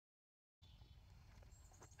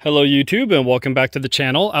Hello YouTube and welcome back to the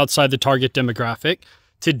channel outside the target demographic.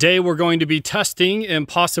 Today we're going to be testing and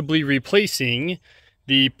possibly replacing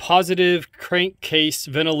the positive crankcase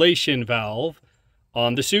ventilation valve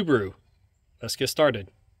on the Subaru. Let's get started.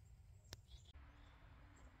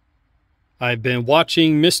 I've been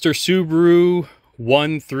watching Mr. Subaru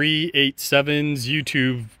 1387's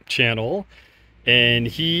YouTube channel, and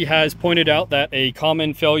he has pointed out that a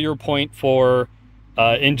common failure point for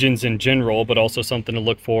engines in general, but also something to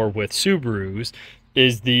look for with Subarus,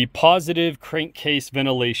 is the positive crankcase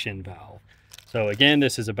ventilation valve. So again,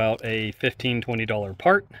 this is about a $15–20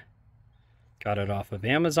 part. Got it off of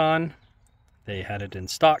Amazon. They had it in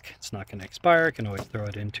stock. It's not going to expire. I can always throw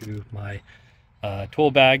it into my tool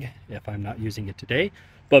bag if I'm not using it today.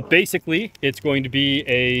 But basically, it's going to be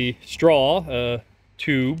a straw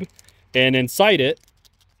tube, and inside it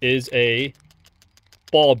is a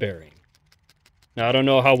ball bearing. Now, I don't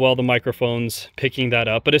know how well the microphone's picking that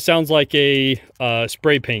up, but it sounds like a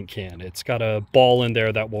spray paint can. It's got a ball in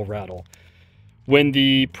there that will rattle. When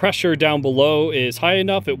the pressure down below is high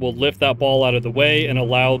enough, it will lift that ball out of the way and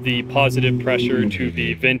allow the positive pressure to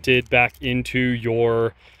be vented back into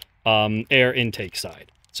your air intake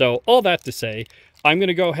side. So all that to say, I'm going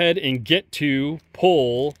to go ahead and get to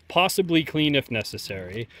pull, possibly clean if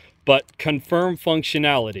necessary, but confirm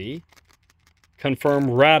functionality,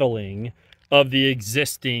 confirm rattling of the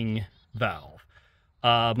existing valve.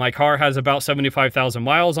 My car has about 75,000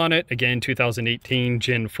 miles on it. Again, 2018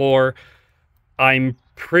 Gen 4. I'm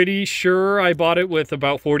pretty sure I bought it with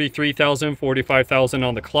about 43,000, 45,000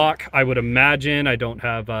 on the clock. I would imagine, I don't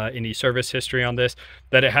have any service history on this,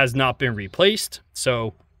 that it has not been replaced.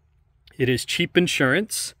 So it is cheap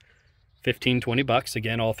insurance, 15–20 bucks.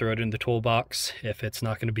 Again, I'll throw it in the toolbox if it's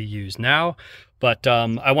not going to be used now. But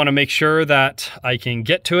I want to make sure that I can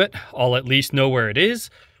get to it. I'll at least know where it is.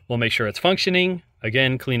 We'll make sure it's functioning.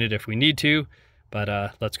 Again, clean it if we need to.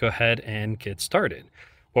 But let's go ahead and get started.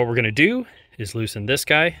 What we're going to do is loosen this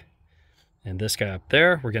guy and this guy up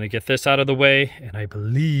there. We're going to get this out of the way. And I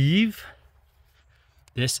believe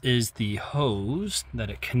this is the hose that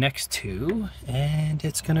it connects to. And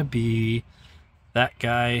it's going to be that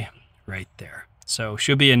guy right there. So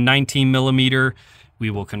should be a 19mm. We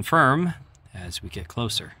will confirm as we get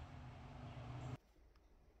closer.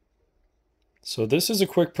 So this is a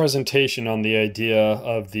quick presentation on the idea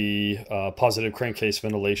of the positive crankcase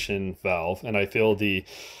ventilation valve, and I feel the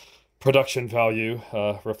production value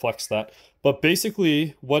reflects that. But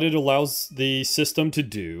basically what it allows the system to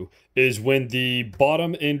do is when the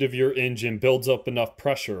bottom end of your engine builds up enough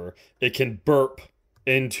pressure, it can burp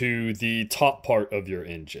into the top part of your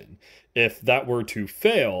engine. If that were to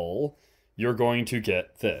fail, you're going to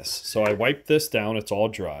get this. So I wiped this down, it's all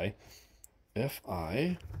dry. If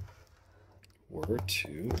I were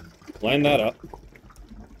to line that up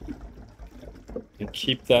and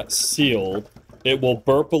keep that sealed, it will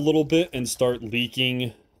burp a little bit and start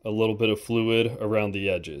leaking a little bit of fluid around the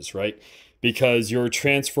edges, right? Because you're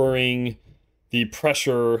transferring the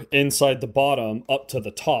pressure inside the bottom up to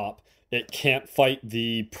the top. It can't fight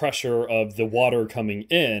the pressure of the water coming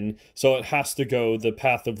in, so it has to go the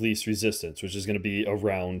path of least resistance, which is going to be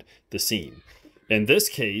around the seam. In this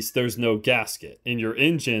case, there's no gasket. In your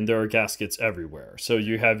engine, there are gaskets everywhere. So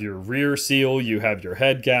you have your rear seal, you have your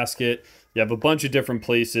head gasket, you have a bunch of different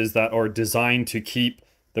places that are designed to keep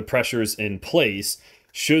the pressures in place.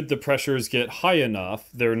 Should the pressures get high enough,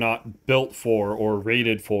 they're not built for or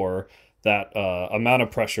rated for that amount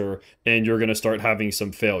of pressure, and you're going to start having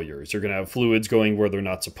some failures. You're going to have fluids going where they're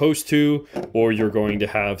not supposed to, or you're going to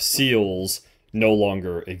have seals no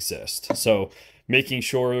longer exist. So making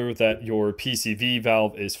sure that your PCV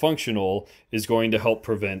valve is functional is going to help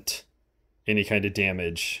prevent any kind of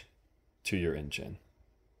damage to your engine.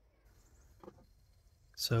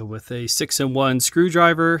 So with a 6-in-1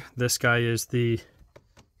 screwdriver, this guy is the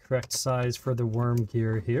correct size for the worm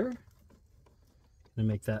gear here. Gonna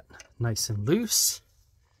make that nice and loose.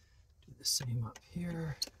 Do the same up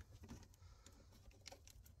here.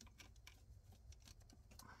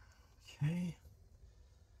 Okay.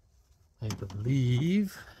 I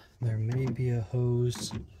believe there may be a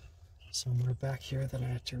hose somewhere back here that I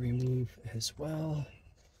have to remove as well.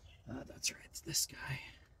 That's right, it's this guy.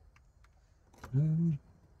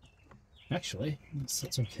 Actually,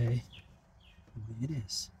 that's okay. It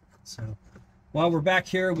is. So while we're back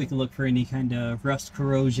here, we can look for any kind of rust,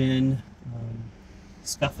 corrosion,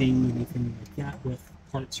 scuffing, anything like that. With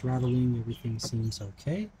parts rattling, everything seems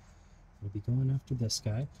okay. We'll be going after this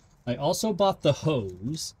guy. I also bought the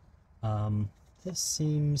hose. This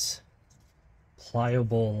seems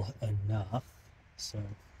pliable enough. So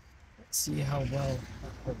let's see how well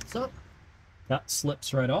that holds up. That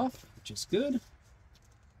slips right off, which is good.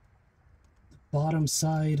 The bottom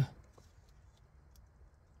side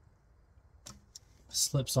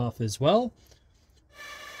slips off as well.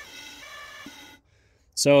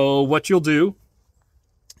 So what you'll do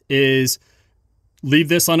is leave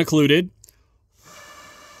this unoccluded,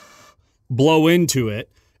 blow into it,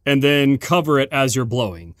 and then cover it as you're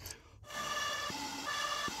blowing.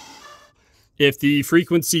 If the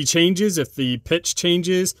frequency changes, if the pitch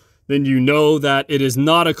changes, then you know that it is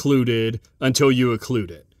not occluded until you occlude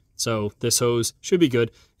it. So this hose should be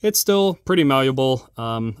good. It's still pretty malleable.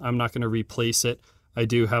 I'm not going to replace it. I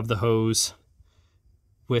do have the hose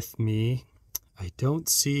with me. I don't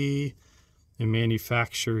see a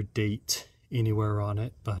manufacture date anywhere on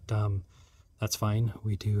it, but that's fine.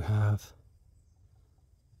 We do have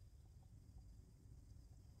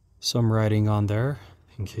some writing on there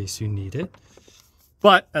in case you need it.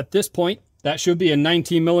 But at this point, that should be a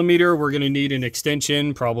 19 millimeter. We're going to need an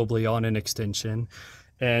extension, probably on an extension.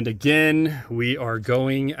 And again, we are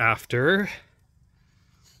going after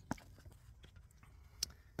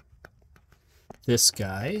this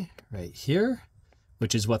guy right here,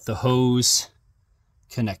 which is what the hose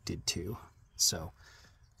connected to. So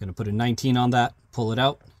I'm going to put a 19 on that, pull it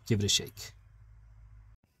out, give it a shake.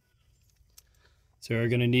 So we're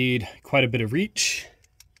going to need quite a bit of reach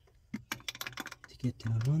to get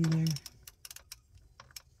down on there.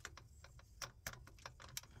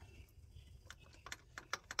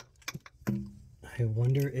 I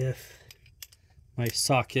wonder if my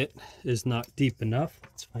socket is not deep enough.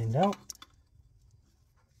 Let's find out.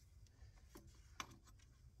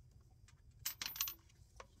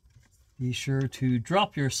 Be sure to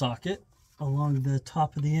drop your socket along the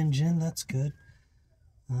top of the engine. That's good.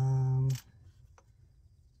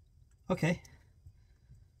 Okay.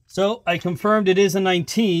 So I confirmed it is a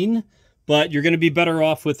 19, but you're going to be better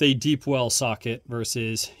off with a deep well socket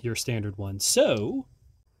versus your standard one. So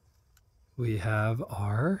we have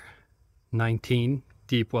our 19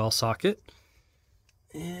 deep well socket,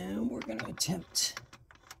 and we're going to attempt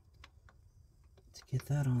to get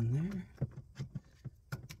that on there.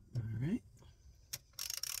 All right.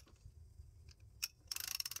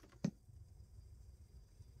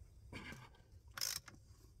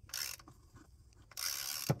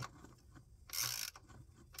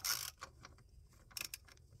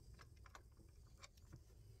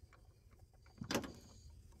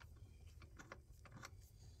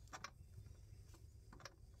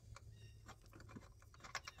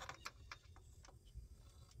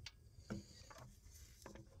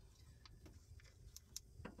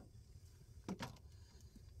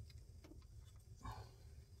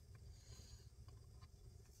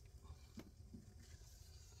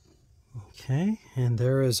 Okay, and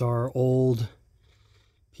there is our old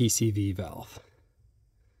PCV valve.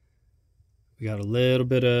 We got a little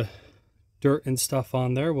bit of dirt and stuff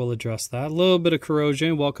on there. We'll address that. A little bit of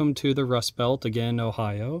corrosion. Welcome to the Rust Belt, again,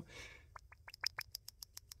 Ohio.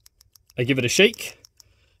 I give it a shake,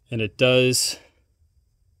 and it does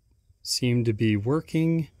seem to be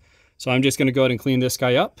working. So I'm just going to go ahead and clean this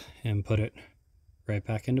guy up and put it right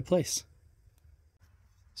back into place.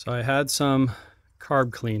 So I had some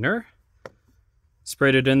carb cleaner.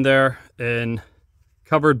 Sprayed it in there and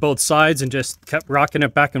covered both sides and just kept rocking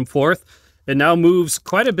it back and forth. It now moves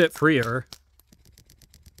quite a bit freer.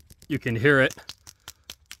 You can hear it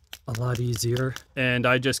a lot easier. And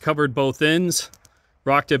I just covered both ends,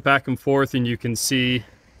 rocked it back and forth, and you can see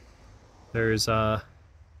there's a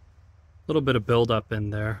little bit of buildup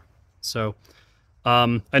in there. So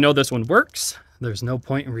I know this one works. There's no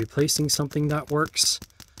point in replacing something that works.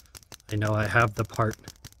 I know I have the part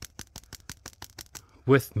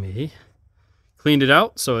with me. Cleaned it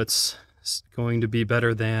out, so it's going to be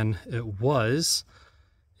better than it was.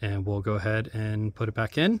 And we'll go ahead and put it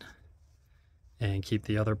back in and keep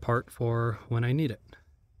the other part for when I need it.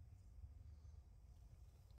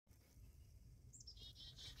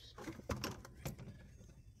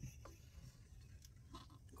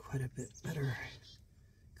 Quite a bit better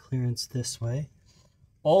clearance this way.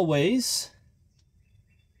 Always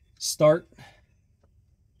start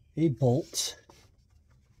a bolt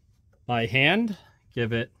by hand,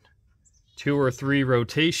 give it 2 or 3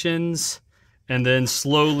 rotations, and then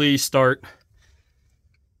slowly start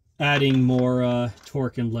adding more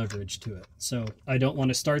torque and leverage to it. So I don't want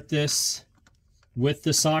to start this with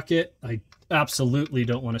the socket. I absolutely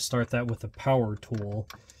don't want to start that with a power tool.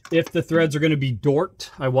 If the threads are going to be dorked,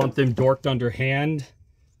 I want them dorked under hand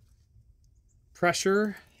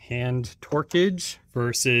pressure, hand torquage,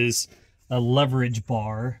 versus a leverage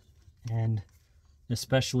bar, and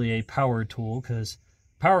especially a power tool, because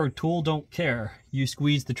power tool don't care. You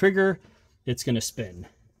squeeze the trigger, it's going to spin.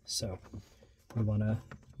 So we want to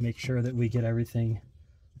make sure that we get everything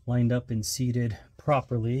lined up and seated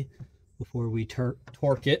properly before we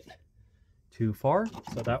torque it too far.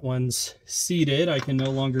 So that one's seated. I can no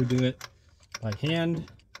longer do it by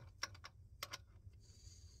hand.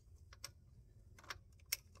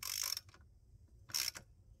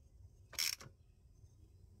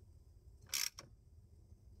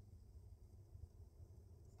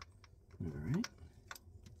 All right.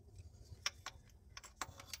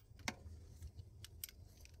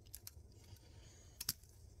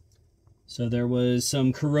 So there was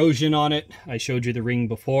some corrosion on it. I showed you the ring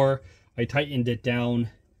before. I tightened it down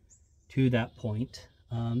to that point.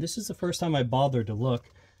 This is the first time I bothered to look.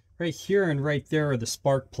 Right here and right there are the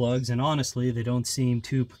spark plugs, and honestly, they don't seem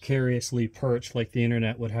too precariously perched like the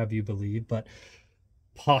internet would have you believe, but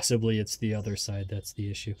possibly it's the other side that's the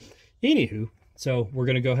issue. Anywho, so we're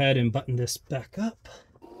going to go ahead and button this back up.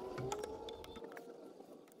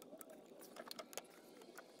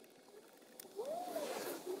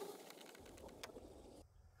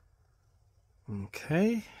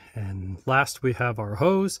 Okay, and last we have our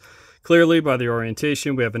hose. Clearly by the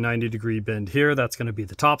orientation, we have a 90-degree bend here. That's going to be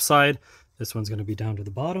the top side. This one's going to be down to the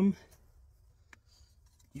bottom.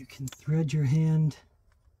 You can thread your hand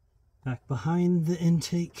back behind the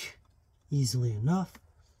intake easily enough.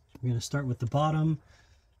 We're going to start with the bottom.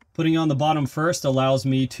 Putting on the bottom first allows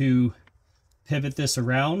me to pivot this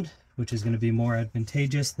around, which is going to be more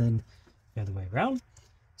advantageous than the other way around.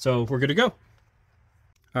 So we're good to go.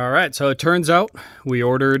 All right, so it turns out we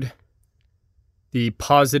ordered the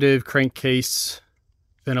Positive Crankcase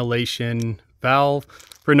Ventilation valve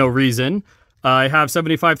for no reason. I have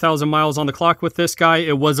 75,000 miles on the clock with this guy.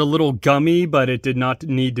 It was a little gummy, but it did not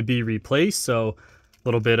need to be replaced, so a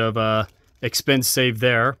little bit of expense saved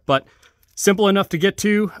there. But simple enough to get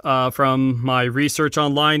to. From my research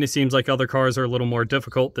online, it seems like other cars are a little more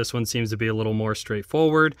difficult. This one seems to be a little more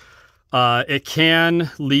straightforward. It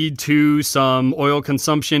can lead to some oil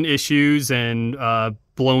consumption issues and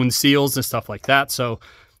blown seals and stuff like that. So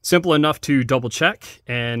simple enough to double check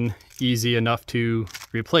and easy enough to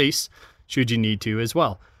replace should you need to as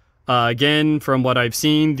well. Again, from what I've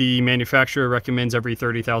seen, the manufacturer recommends every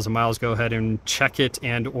 30,000 miles go ahead and check it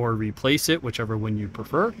and or replace it, whichever one you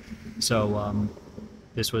prefer. So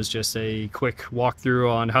this was just a quick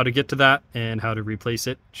walkthrough on how to get to that and how to replace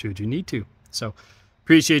it should you need to. So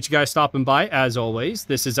appreciate you guys stopping by. As always,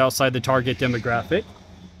 this is outside the target demographic.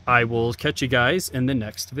 I will catch you guys in the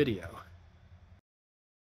next video.